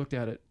when you looked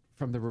at it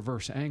from the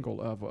reverse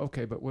angle of,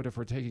 okay, but what if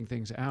we're taking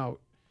things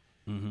out,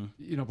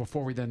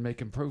 before we then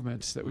make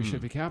improvements that we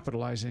should be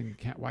capitalizing?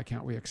 Why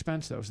can't we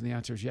expense those? And the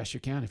answer is yes, you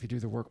can if you do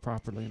the work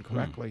properly and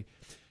correctly.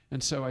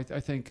 And so I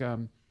think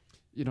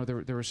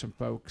there were some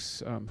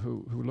folks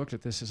who looked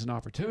at this as an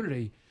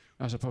opportunity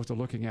as opposed to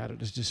looking at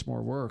it as just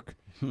more work.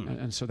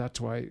 And so that's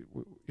why,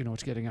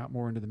 it's getting out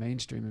more into the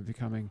mainstream and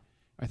becoming,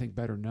 I think,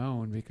 better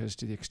known, because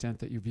to the extent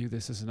that you view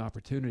this as an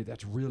opportunity,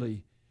 that's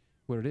really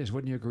what it is.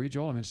 Wouldn't you agree,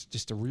 Joel? I mean, it's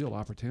just a real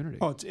opportunity.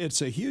 Oh,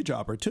 it's a huge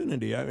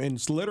opportunity. I mean,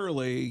 it's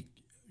literally,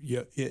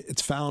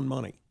 it's found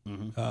money.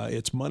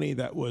 It's money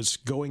that was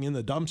going in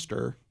the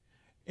dumpster,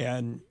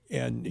 and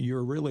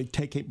you're really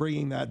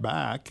bringing that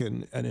back.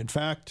 And in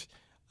fact,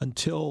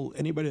 until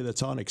anybody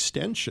that's on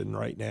extension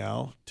right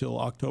now, till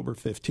October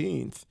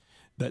 15th,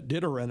 that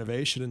did a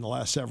renovation in the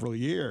last several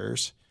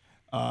years,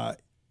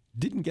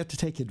 didn't get to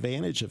take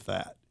advantage of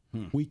that.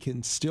 We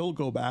can still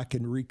go back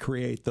and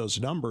recreate those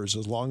numbers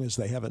as long as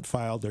they haven't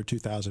filed their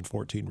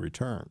 2014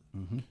 return.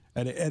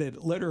 And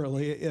it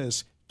literally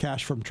is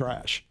cash from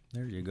trash.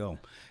 There you go.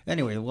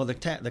 Anyway, well,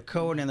 the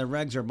code and the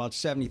regs are about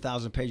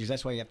 70,000 pages.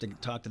 That's why you have to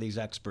talk to these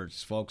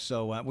experts, folks.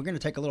 So we're going to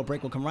take a little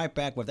break. We'll come right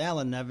back with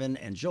Alan Nevin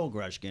and Joel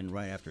Grushkin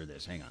right after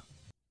this. Hang on.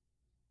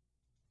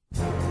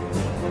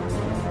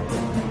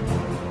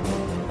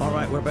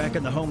 right, we're back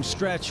in the home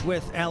stretch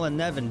with Alan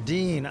Nevin,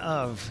 Dean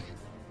of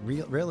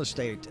Real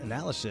Estate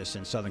Analysis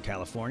in Southern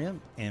California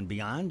and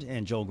beyond,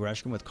 and Joel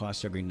Gresham with Cost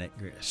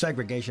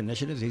Segregation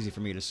Initiatives. Easy for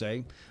me to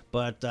say.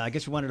 But I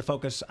guess we wanted to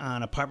focus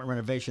on apartment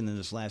renovation in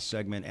this last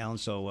segment. Alan,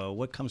 so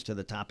what comes to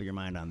the top of your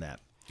mind on that?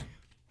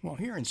 Well,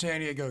 here in San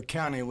Diego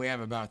County, we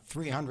have about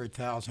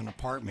 300,000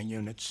 apartment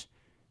units,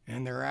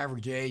 and their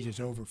average age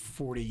is over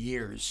 40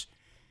 years.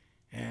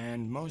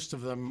 And most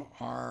of them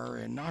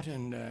are not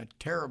in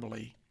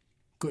terribly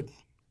good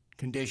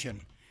condition.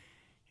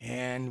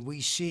 And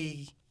we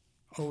see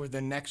over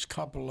the next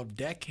couple of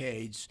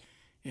decades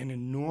an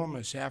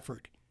enormous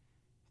effort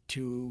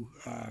to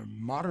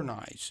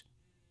modernize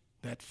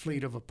that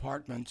fleet of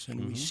apartments.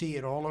 And we see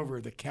it all over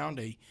the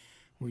county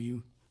where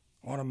you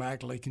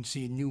automatically can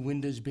see new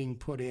windows being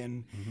put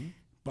in.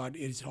 But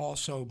it's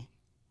also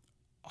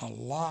a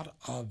lot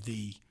of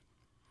the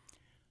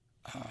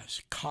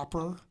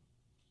copper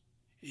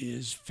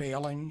is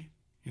failing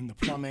in the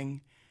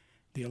plumbing.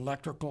 The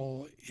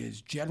electrical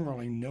is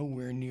generally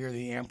nowhere near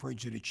the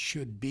amperage that it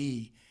should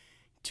be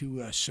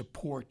to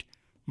support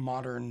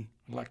modern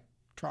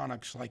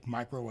electronics like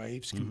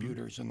microwaves,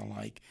 computers, and the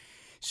like.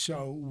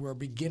 So we're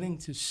beginning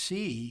to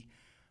see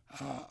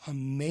a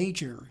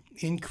major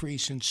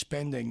increase in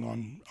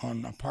spending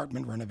on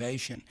apartment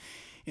renovation.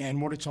 And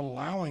what it's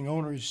allowing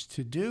owners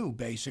to do,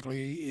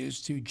 basically,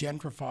 is to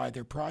gentrify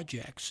their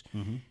projects.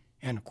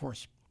 And, of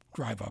course,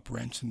 drive up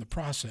rents in the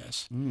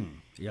process.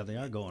 Yeah, they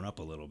are going up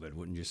a little bit,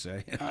 wouldn't you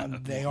say?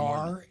 They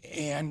are.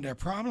 And the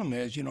problem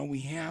is,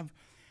 we have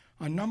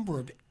a number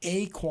of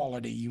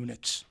A-quality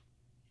units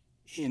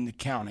in the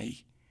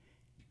county.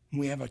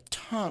 We have a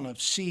ton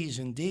of C's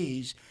and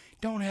D's,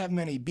 don't have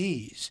many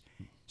B's.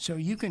 So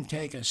you can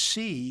take a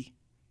C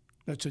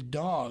that's a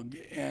dog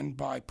and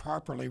by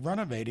properly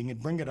renovating it,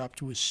 bring it up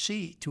to a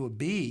C, to a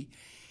B,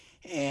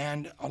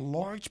 and a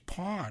large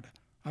part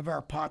of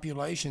our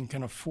population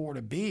can afford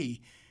a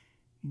B,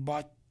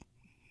 but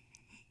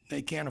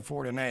they can't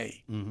afford an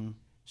A.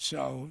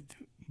 So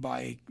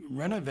by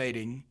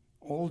renovating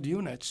old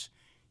units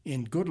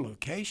in good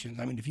locations,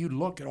 I mean, if you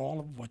look at all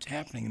of what's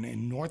happening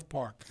in North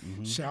Park,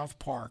 South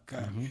Park,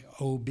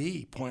 OB,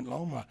 Point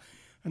Loma,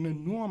 an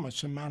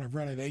enormous amount of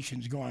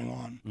renovations going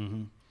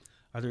on.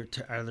 Are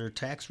there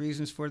tax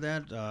reasons for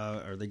that?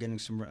 Are they getting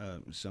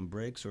some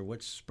breaks, or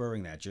what's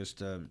spurring that? Just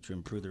to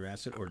improve their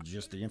asset, or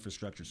just the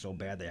infrastructure so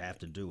bad they have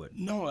to do it?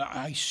 No,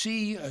 I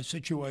see a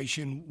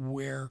situation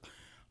where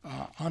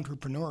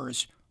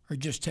entrepreneurs are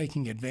just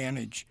taking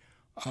advantage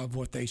of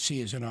what they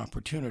see as an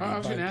opportunity. I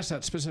was going to ask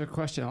that specific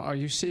question. Are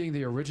you seeing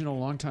the original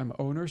longtime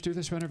owners do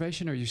this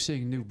renovation, or are you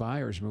seeing new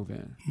buyers move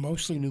in?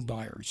 Mostly new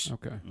buyers.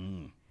 Okay.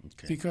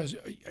 Okay. Because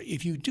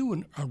if you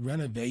do a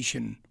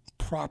renovation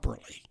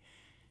properly,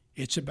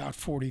 it's about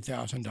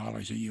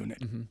 $40,000 a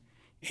unit.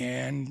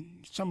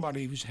 And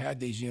somebody who's had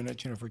these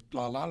units, for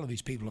a lot of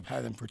these people have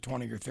had them for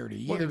 20 or 30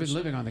 years. Well, they've been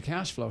living on the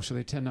cash flow, so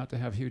they tend not to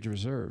have huge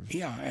reserves.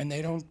 Yeah, and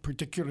they don't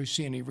particularly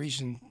see any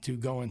reason to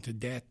go into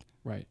debt.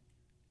 Right.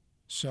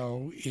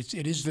 So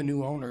it is the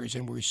new owners,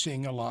 and we're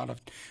seeing a lot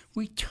of.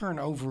 We turn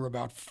over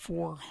about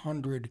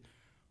 400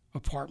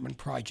 apartment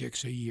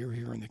projects a year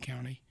here in the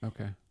county.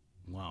 Okay.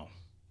 Wow.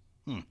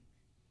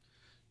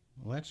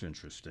 Well, that's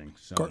interesting.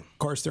 So, Of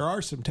course, there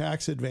are some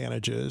tax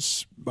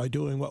advantages by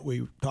doing what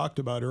we talked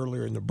about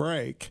earlier in the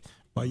break,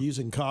 by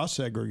using cost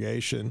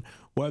segregation,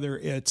 whether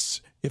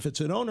if it's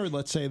an owner,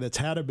 let's say, that's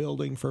had a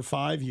building for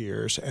 5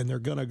 years and they're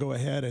going to go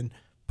ahead and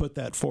put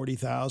that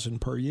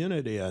 $40,000 per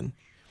unit in,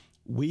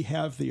 we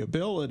have the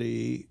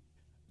ability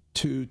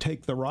to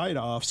take the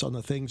write-offs on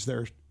the things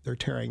they're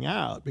tearing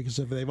out, because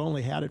if they've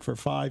only had it for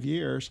 5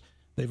 years,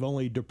 they've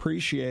only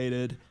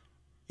depreciated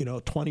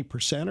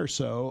 20% or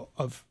so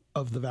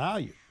of the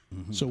value.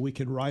 So we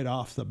can write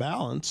off the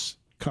balance,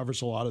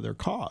 covers a lot of their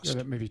cost. Yeah,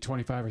 that may be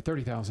 $25,000 or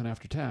 $30,000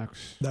 after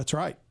tax. That's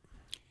right.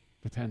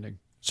 Depending.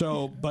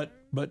 So, but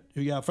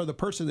yeah, for the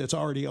person that's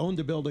already owned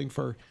a building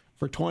for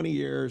 20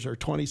 years or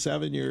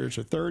 27 years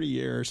or 30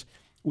 years,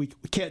 we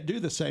can't do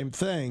the same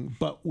thing,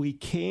 but we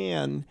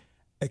can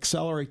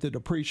accelerate the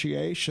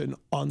depreciation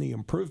on the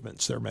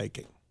improvements they're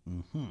making.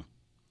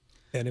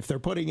 And if they're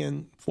putting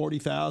in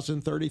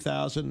 $40,000,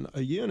 $30,000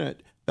 a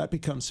unit, that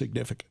becomes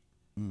significant.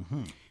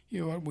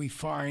 What we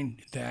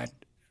find that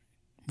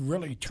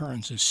really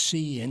turns a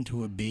C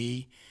into a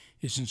B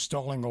is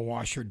installing a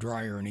washer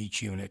dryer in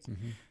each unit.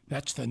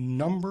 That's the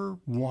number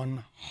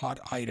one hot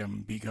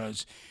item,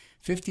 because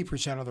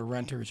 50% of the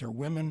renters are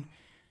women,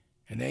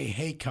 and they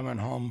hate coming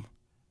home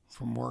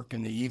from work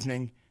in the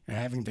evening and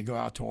having to go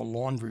out to a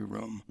laundry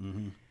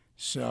room.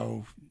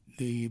 So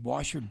the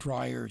washer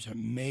dryer is a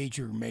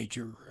major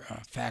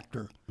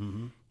factor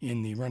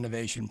in the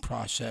renovation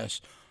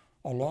process,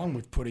 along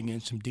with putting in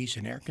some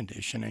decent air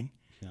conditioning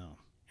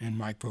and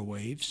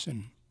microwaves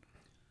and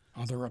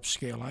other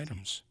upscale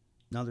items.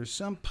 Now, there's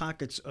some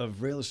pockets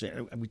of real estate.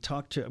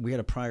 We had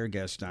a prior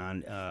guest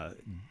on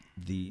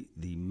the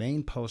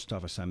main post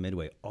office on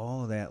Midway.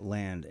 All of that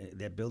land,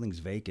 that building's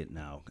vacant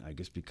now, I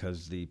guess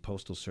because the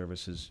Postal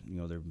Services,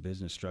 their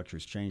business structure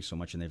has changed so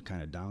much and they've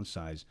kind of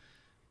downsized.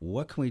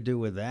 What can we do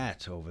with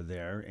that over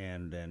there?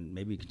 And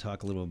maybe you can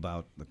talk a little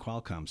about the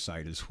Qualcomm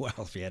site as well,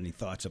 if you had any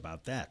thoughts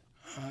about that.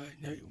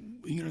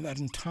 That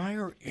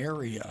entire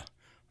area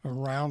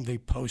around the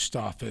post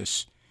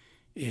office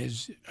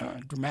is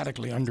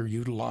dramatically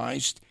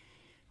underutilized,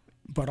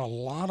 but a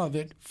lot of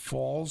it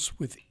falls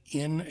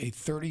within a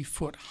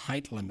 30-foot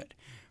height limit.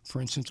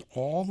 For instance,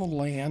 all the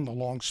land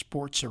along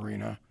Sports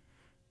Arena,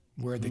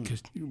 where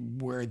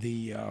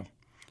the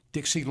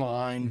Dixie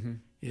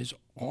line is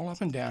all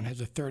up and down, has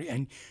a 30,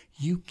 and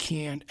you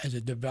can't, as a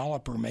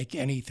developer, make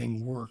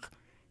anything work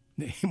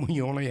when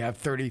you only have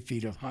 30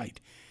 feet of height.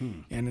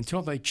 And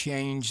until they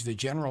change the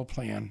general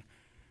plan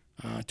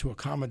to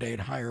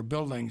accommodate higher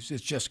buildings,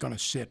 it's just going to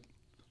sit.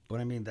 But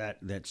I mean,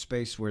 that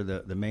space where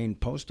the main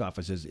post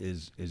office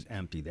is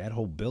empty. That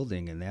whole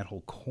building and that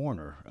whole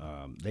corner,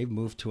 they've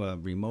moved to a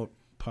remote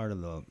part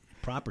of the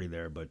property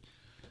there, but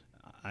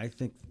I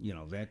think,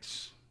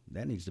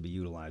 that needs to be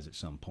utilized at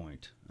some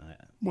point.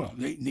 Well,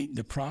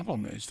 the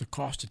problem is the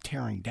cost of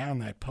tearing down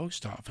that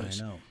post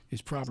office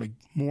is probably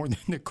more than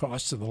the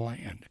cost of the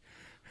land.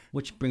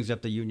 Which brings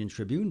up the Union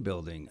Tribune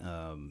building.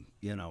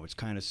 It's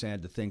kind of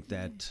sad to think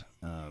that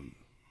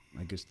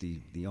I guess the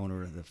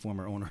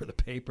former owner of the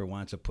paper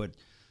wants to put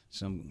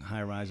some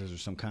high rises or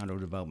some condo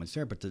developments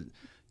there, but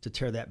to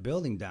tear that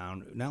building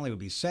down not only would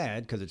be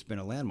sad because it's been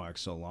a landmark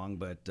so long,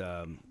 but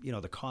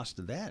the cost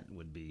of that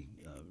would be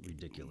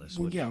ridiculous.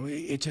 Well,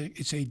 it's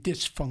a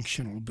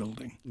dysfunctional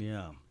building.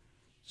 Yeah.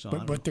 So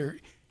but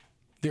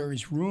there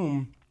is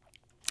room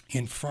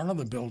in front of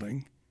the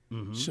building,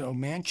 so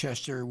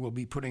Manchester will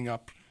be putting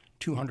up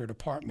 200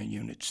 apartment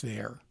units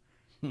there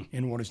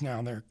in what is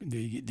now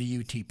the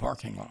UT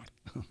parking lot.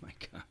 Oh my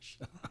gosh.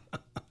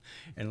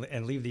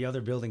 And leave the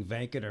other building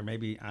vacant, or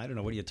maybe, I don't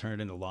know, what do you turn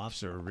it into,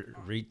 lofts or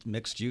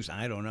mixed use?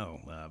 I don't know.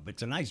 But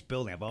it's a nice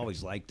building. I've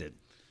always liked it.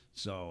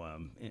 So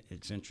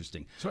it's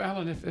interesting. So,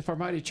 Alan, if our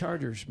mighty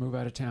Chargers move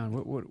out of town,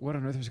 what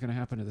on earth is going to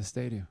happen to the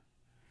stadium?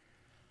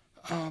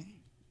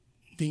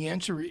 The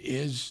answer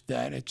is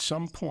that at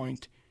some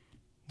point,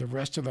 the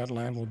rest of that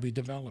land will be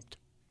developed.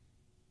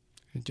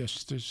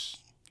 There's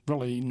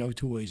really no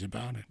two ways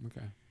about it.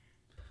 Okay.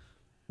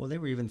 Well, they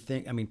were even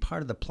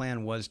part of the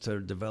plan was to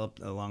develop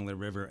along the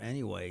river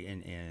anyway,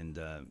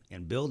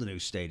 and build a new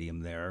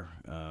stadium there.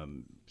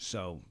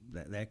 So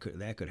that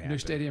could happen. New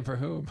stadium for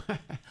whom?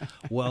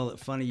 Well,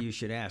 funny you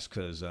should ask,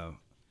 because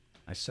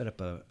I set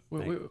up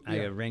I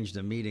arranged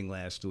a meeting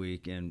last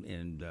week,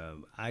 and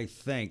I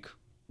think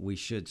we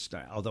should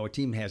start. Although our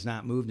team has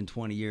not moved in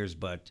 20 years,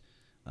 but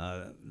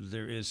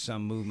there is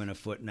some movement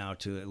afoot now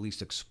to at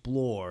least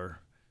explore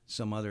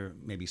some other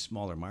maybe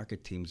smaller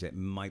market teams that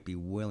might be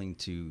willing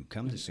to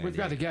come to San Diego. We've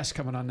got a guest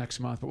coming on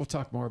next month, but we'll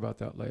talk more about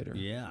that later.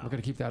 Yeah. We're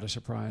going to keep that a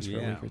surprise for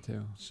a week or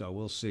two. So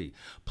we'll see.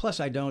 Plus,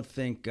 I don't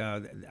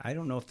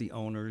know if the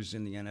owners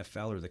in the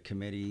NFL or the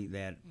committee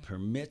that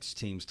permits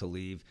teams to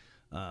leave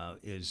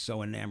is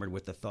so enamored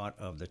with the thought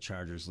of the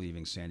Chargers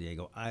leaving San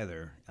Diego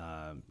either.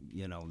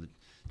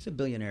 It's a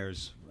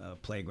billionaire's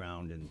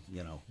playground, and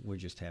we're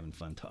just having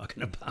fun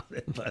talking about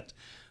it. But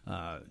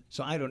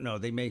so I don't know.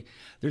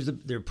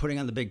 They're putting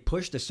on the big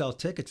push to sell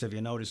tickets. Have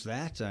you noticed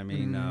that? I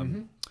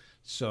mean,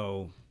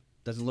 so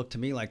doesn't look to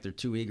me like they're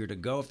too eager to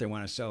go if they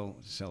want to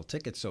sell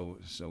tickets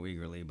so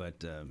eagerly.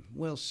 But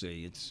we'll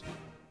see.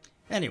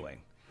 Anyway.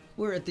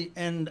 We're at the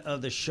end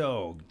of the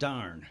show.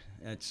 Darn.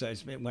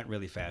 It went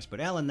really fast. But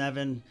Alan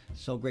Nevin,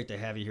 so great to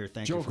have you here.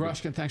 Thank you. Joel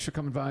Grushkin, thanks for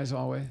coming by as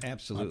always.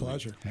 Absolutely. My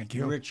pleasure. Thank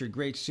you. Richard,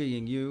 great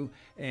seeing you.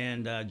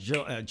 And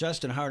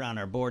Justin Hart on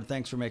our board,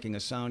 thanks for making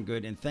us sound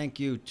good. And thank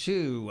you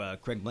to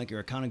Craig Blank, our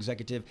account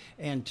executive,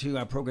 and to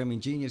our programming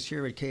genius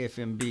here at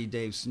KFMB,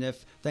 Dave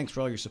Sniff. Thanks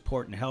for all your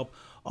support and help.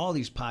 All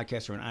these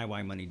podcasts are on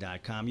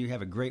iYmoney.com. You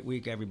have a great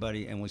week,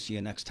 everybody, and we'll see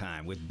you next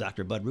time with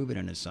Dr. Bud Rubin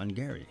and his son,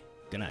 Gary.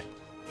 Good night.